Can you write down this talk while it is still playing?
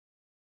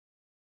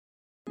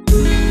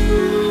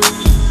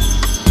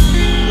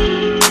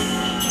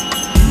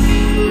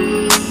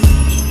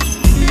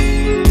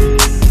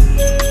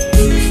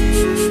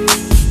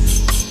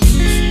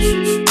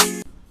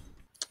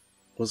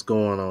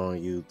going on,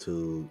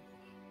 YouTube?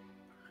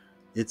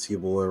 It's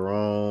your boy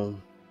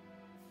Rome,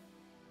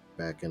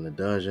 back in the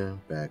dungeon,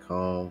 back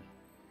home.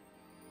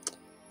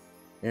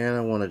 And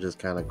I want to just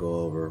kind of go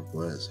over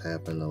what's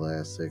happened the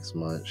last 6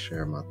 months,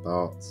 share my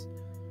thoughts,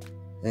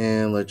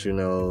 and let you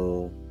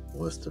know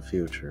what's the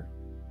future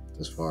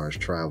as far as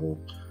travel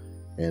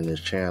and this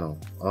channel.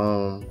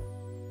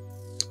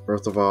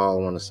 First of all,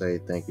 I want to say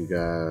thank you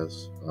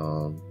guys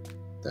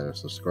that are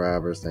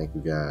subscribers. Thank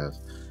you guys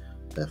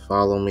that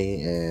follow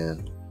me,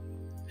 and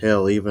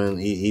hell, even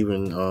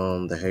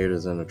the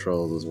haters and the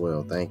trolls as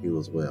well. Thank you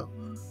as well.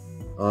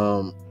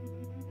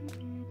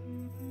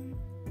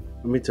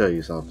 Let me tell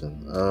you something.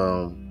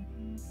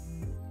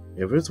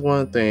 If it's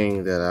one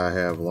thing that I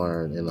have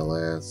learned in the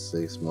last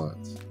 6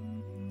 months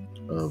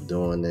of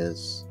doing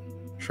this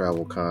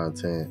travel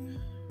content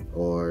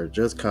or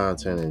just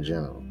content in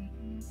general,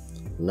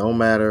 no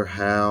matter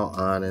how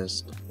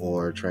honest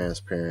or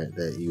transparent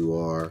that you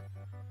are,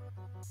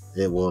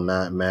 it will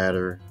not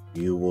matter.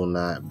 You will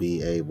not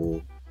be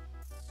able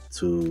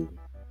to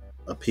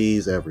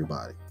appease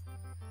everybody.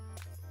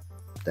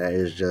 That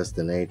is just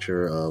the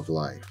nature of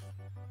life.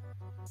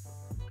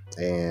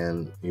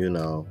 And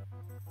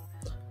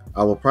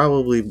I will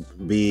probably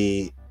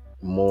be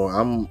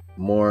I'm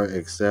more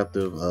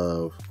acceptive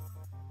of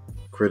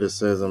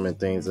criticism and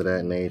things of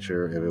that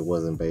nature if it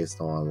wasn't based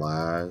on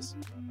lies.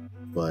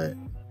 But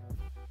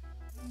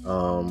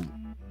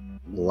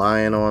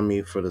lying on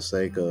me for the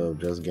sake of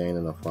just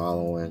gaining a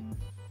following,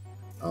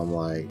 I'm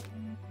like,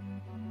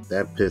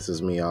 that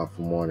pisses me off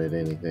more than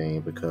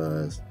anything,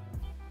 because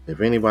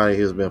if anybody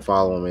who's been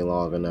following me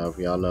long enough,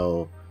 y'all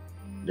know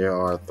there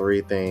are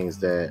 3 things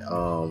that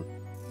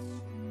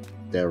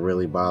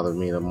really bother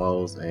me the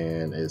most,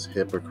 and it's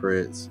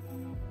hypocrites,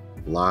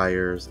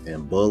 liars,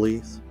 and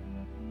bullies.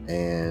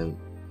 And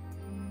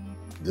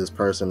this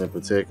person in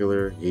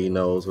particular, he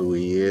knows who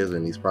he is,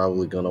 and he's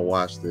probably gonna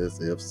watch this.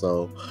 If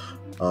so,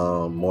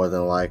 more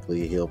than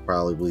likely he'll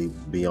probably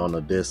be on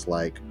the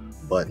dislike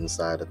button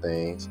side of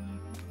things.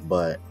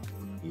 But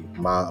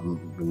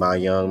my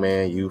young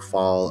man, you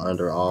fall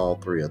under all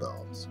 3 of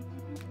those.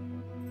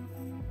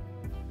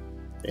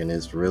 And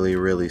it's really,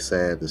 really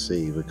sad to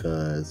see,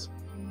 because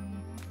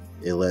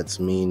it lets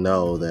me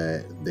know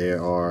that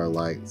there are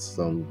like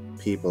some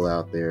people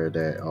out there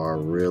that are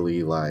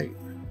really like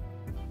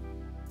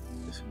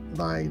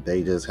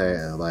they just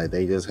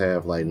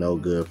have like no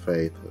good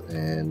faith,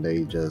 and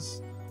they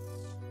just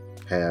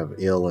have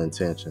ill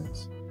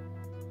intentions.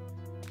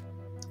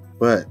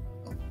 But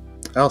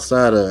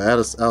outside of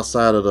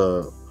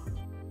the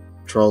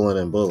trolling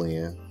and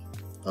bullying,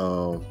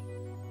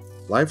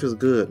 life is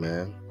good,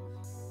 man.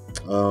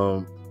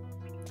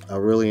 I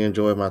really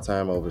enjoyed my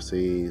time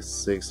overseas,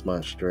 6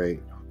 months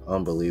straight.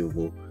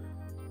 Unbelievable.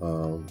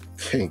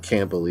 Still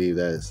can't believe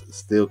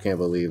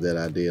that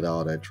I did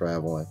all that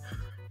traveling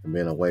and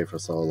been away for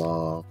so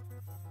long.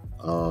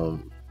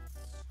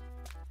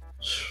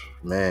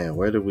 Man,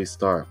 where did we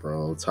start,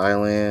 bro?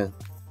 Thailand.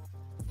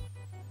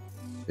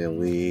 Then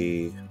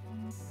we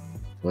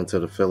went to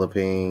the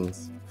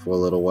Philippines for a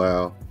little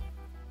while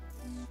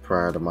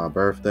prior to my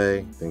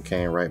birthday, then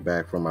came right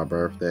back from my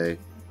birthday.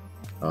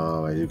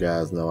 As you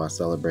guys know, I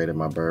celebrated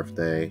my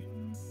birthday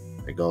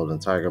at Golden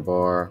Tiger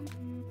Bar.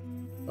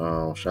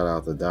 Shout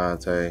out to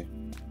Dante.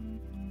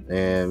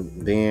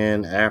 And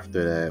then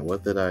after that,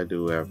 what did I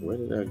do after? Where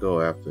did I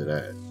go after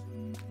that?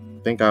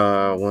 I think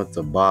I went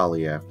to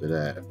Bali after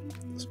that.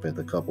 Spent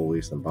a couple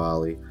weeks in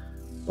Bali.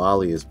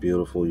 Bali is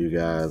beautiful, you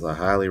guys. I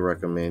highly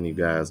recommend you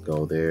guys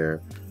go there.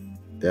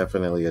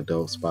 Definitely a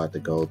dope spot to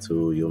go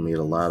to. You'll meet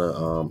a lot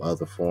of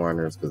other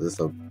foreigners, because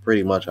it's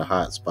pretty much a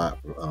hot spot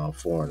for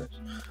foreigners.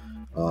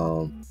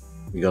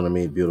 You're going to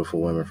meet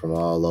beautiful women from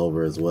all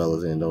over, as well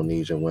as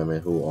Indonesian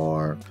women who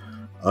are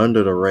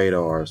under the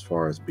radar as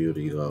far as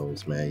beauty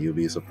goes, man. You'll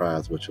be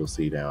surprised what you'll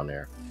see down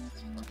there.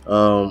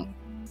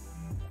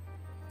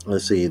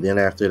 Let's see. Then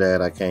after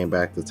that, I came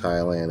back to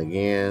Thailand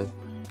again.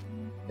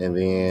 And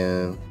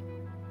then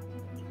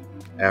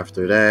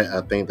after that,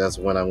 I think that's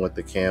when I went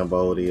to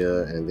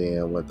Cambodia, and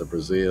then went to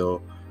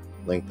Brazil,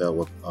 linked up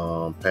with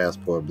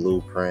Passport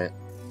Blueprint.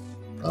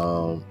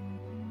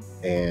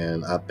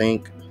 And I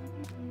think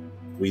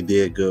we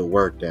did good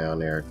work down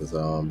there, because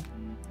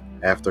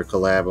after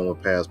collabing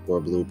with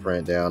Passport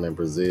Blueprint down in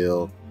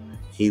Brazil,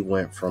 he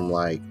went from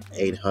like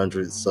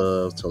 800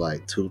 subs to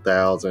like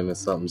 2,000 and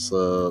something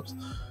subs,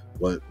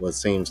 what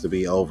seems to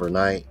be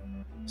overnight.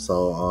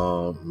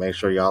 So make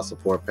sure y'all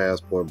support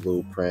Passport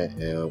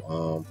Blueprint, and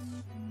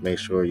make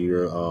sure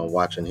you're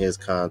watching his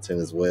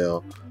content as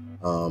well.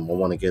 I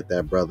want to get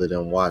that brother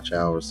them watch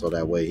hours, so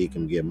that way he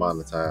can get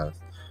monetized.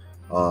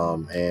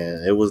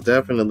 And it was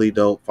definitely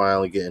dope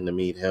finally getting to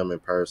meet him in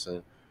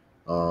person.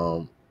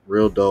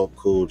 Real dope,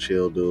 cool,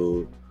 chill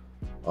dude.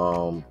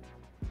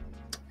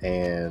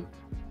 And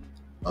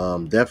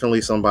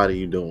definitely somebody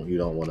you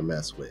don't want to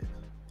mess with.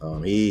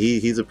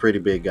 He's a pretty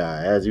big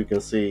guy. As you can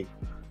see,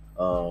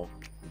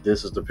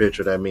 this is the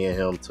picture that me and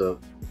him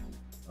took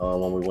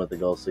when we went to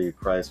go see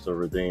Christ the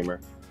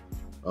Redeemer.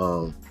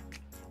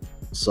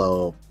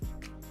 So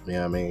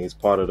Yeah, I mean, he's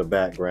part of the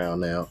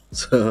background now,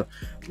 so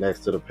next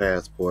to the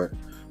passport.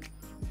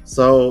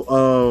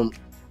 So,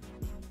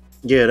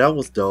 yeah, that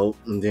was dope.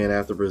 And then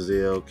after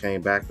Brazil,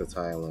 came back to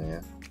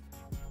Thailand,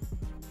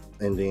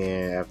 and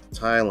then after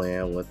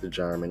Thailand, went to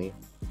Germany,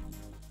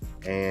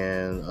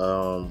 and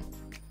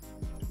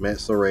met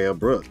Soraya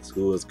Brooks,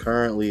 who is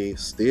currently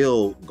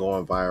still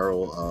going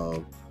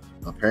viral.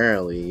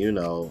 Apparently, you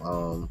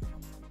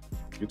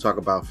talk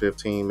about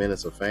 15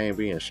 minutes of fame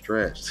being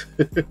stretched.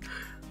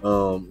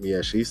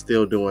 Yeah, she's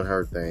still doing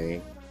her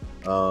thing.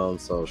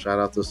 So shout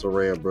out to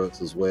Soraya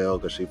Brooks as well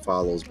because she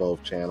follows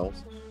both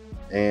channels,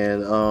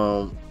 and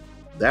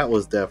that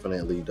was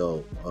definitely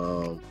dope.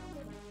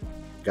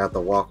 Got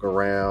to walk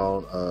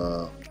around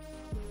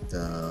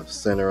the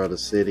center of the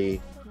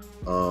city.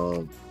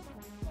 Um,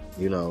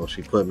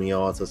 she put me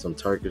on to some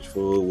Turkish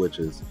food, which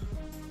is,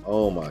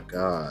 oh my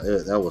god,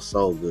 that was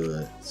so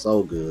good,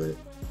 so good.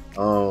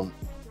 Um,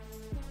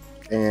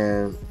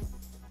 and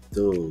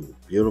dude,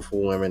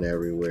 beautiful women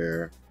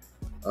everywhere.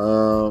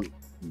 Um,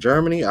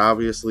 Germany,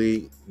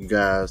 obviously, you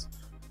guys,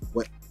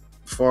 what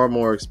far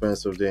more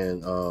expensive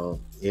than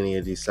any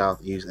of these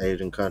Southeast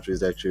Asian countries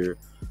that you're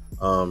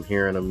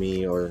hearing of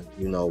me or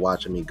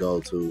watching me go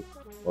to,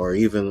 or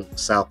even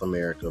South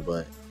America.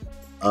 But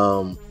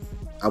um,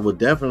 I would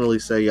definitely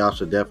say y'all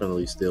should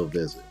definitely still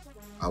visit.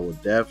 I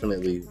would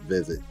definitely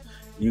visit.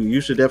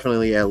 You should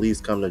definitely at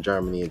least come to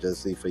Germany and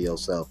just see for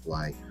yourself.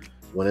 Like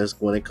when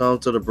it comes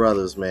to the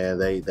brothers, man,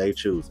 they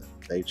choose it.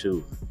 They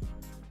choose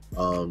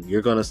it.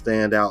 You're gonna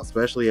stand out,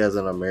 especially as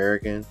an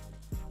American,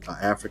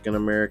 African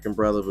American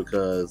brother,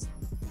 because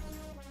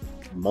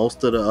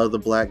most of the other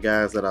black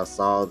guys that I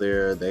saw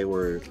there,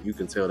 you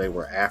can tell they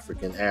were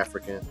African,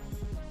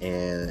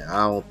 and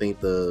I don't think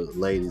the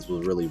ladies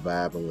was really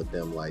vibing with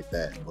them like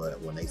that.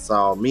 But when they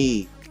saw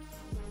me,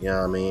 you know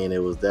what I mean,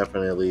 it was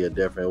definitely it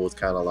was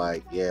kind of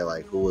like, yeah,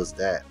 like who is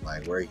that?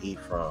 Like where he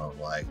from?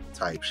 Like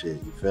type shit.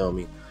 You feel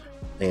me?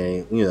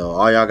 And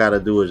all y'all gotta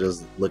do is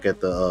just look at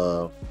the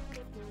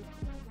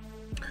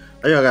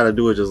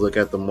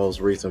most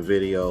recent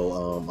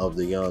video of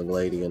the young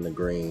lady in the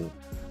green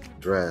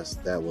dress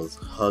that was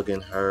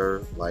hugging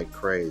her like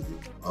crazy,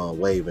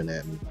 waving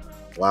at me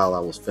while I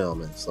was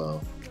filming.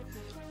 So,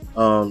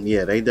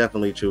 yeah, they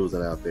definitely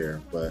choosing out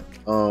there. But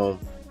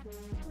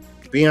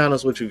be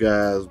honest with you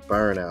guys,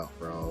 burnout,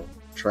 bro.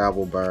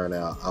 Travel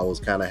burnout. I was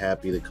kind of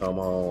happy to come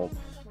home.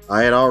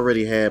 I had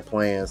already had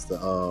plans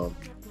to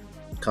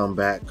come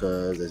back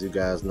because, as you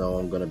guys know,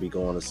 I'm going to be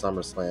going to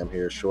SummerSlam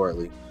here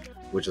shortly,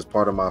 which is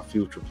part of my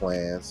future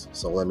plans.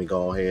 So let me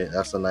go ahead.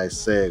 That's a nice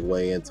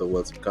segue into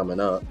what's coming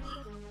up.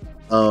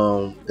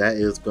 That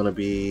is going to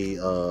be.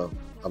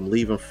 I'm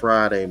leaving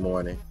Friday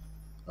morning,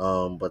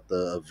 but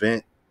the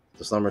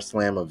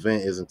SummerSlam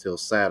event, is until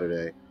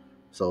Saturday.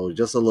 So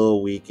just a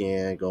little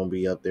weekend. Gonna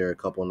be up there a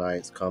couple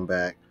nights. Come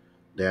back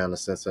down to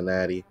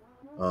Cincinnati.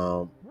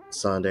 Um,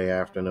 Sunday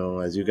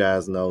afternoon. As you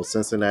guys know,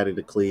 Cincinnati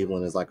to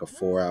Cleveland is like a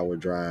 4-hour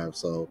drive.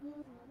 So,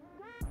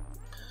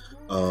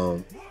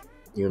 um,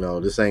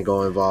 this ain't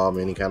gonna involve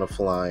any kind of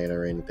flying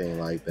or anything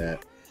like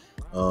that.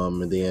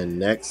 And then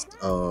next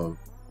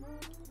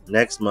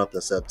month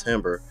in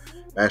September,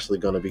 I'm actually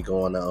gonna be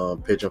going to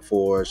Pigeon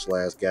Forge /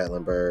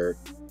 Gatlinburg,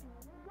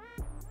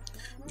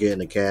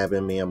 getting a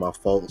cabin. Me and my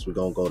folks, we're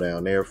gonna go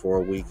down there for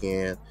a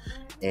weekend.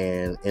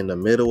 And in the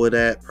middle of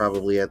that,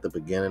 probably at the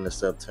beginning of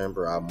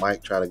September, I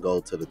might try to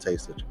go to the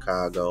Taste of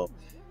Chicago,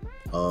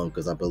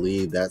 because I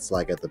believe that's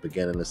like at the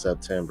beginning of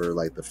September,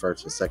 like the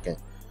first or second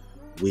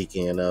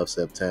weekend of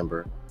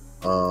September.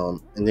 And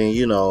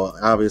then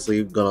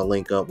obviously gonna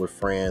link up with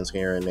friends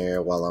here and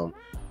there while I'm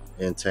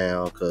in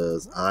town,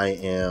 because I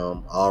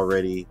am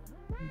already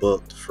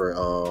booked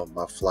for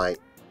my flight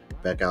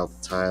back out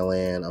to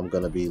Thailand. I'm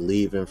gonna be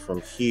leaving from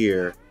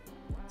here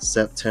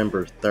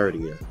September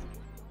 30th,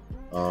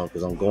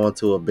 because I'm going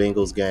to a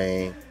Bengals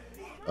game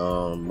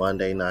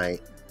Monday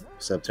night,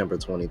 September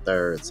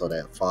 23rd. So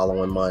that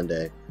following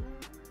Monday,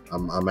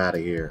 I'm out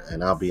of here,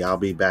 and I'll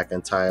be back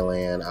in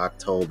Thailand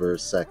October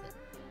 2nd.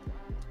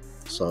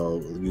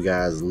 So you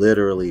guys,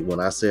 literally, when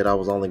I said I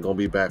was only gonna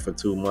be back for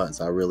 2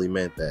 months, I really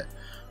meant that.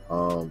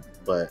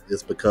 But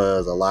it's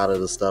because a lot of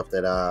the stuff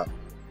that I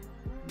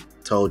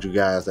told you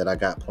guys that I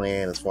got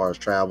planned as far as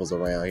travels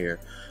around here,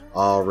 I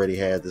already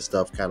had this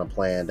stuff kind of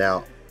planned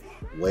out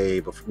way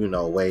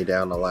before, way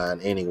down the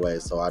line anyway.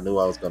 So I knew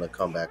I was gonna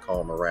come back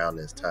home around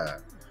this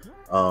time.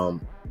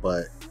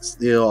 But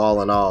still,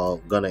 all in all,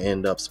 gonna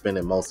end up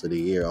spending most of the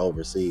year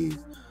overseas.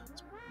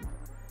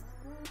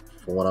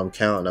 For what I'm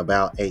counting,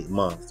 about 8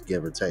 months,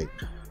 give or take.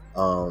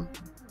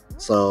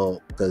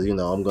 So, because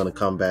I'm gonna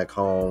come back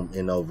home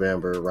in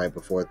November, right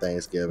before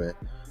Thanksgiving.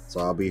 So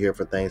I'll be here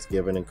for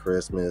Thanksgiving and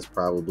Christmas,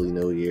 probably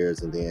New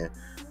Year's, and then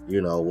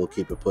we'll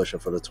keep it pushing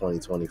for the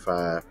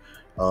 2025.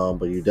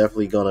 But you're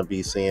definitely gonna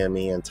be seeing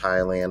me in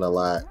Thailand a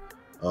lot,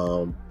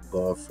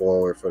 going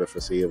forward for the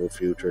foreseeable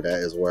future. That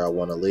is where I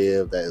want to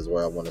live. That is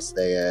where I want to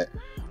stay at,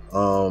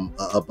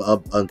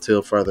 up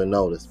until further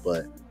notice.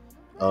 But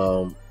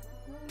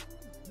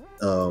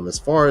as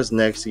far as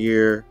next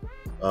year,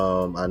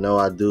 I know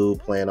I do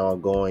plan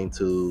on going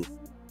to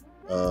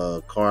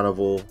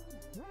Carnival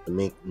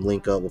to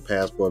link up with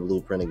Passport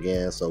Blueprint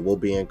again. So we'll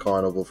be in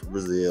Carnival for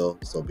Brazil.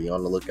 So be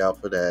on the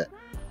lookout for that.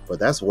 But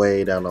that's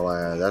way down the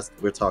line.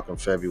 We're talking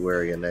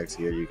February of next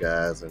year, you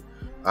guys. And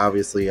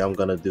obviously, I'm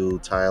gonna do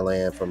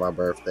Thailand for my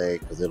birthday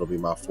because it'll be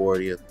my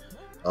 40th.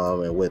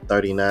 And with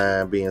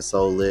 39 being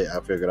so lit,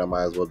 I figured I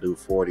might as well do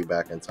 40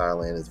 back in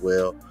Thailand as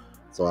well.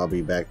 So I'll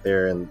be back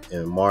there in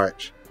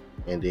March,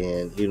 and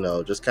then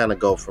just kind of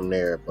go from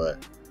there.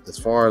 But as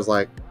far as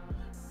like,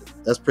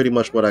 that's pretty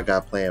much what I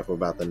got planned for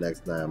about the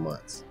next 9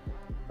 months.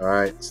 All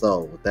right.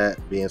 So with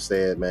that being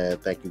said, man,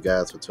 thank you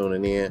guys for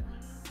tuning in.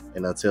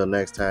 And until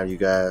next time, you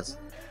guys,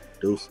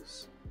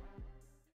 deuces.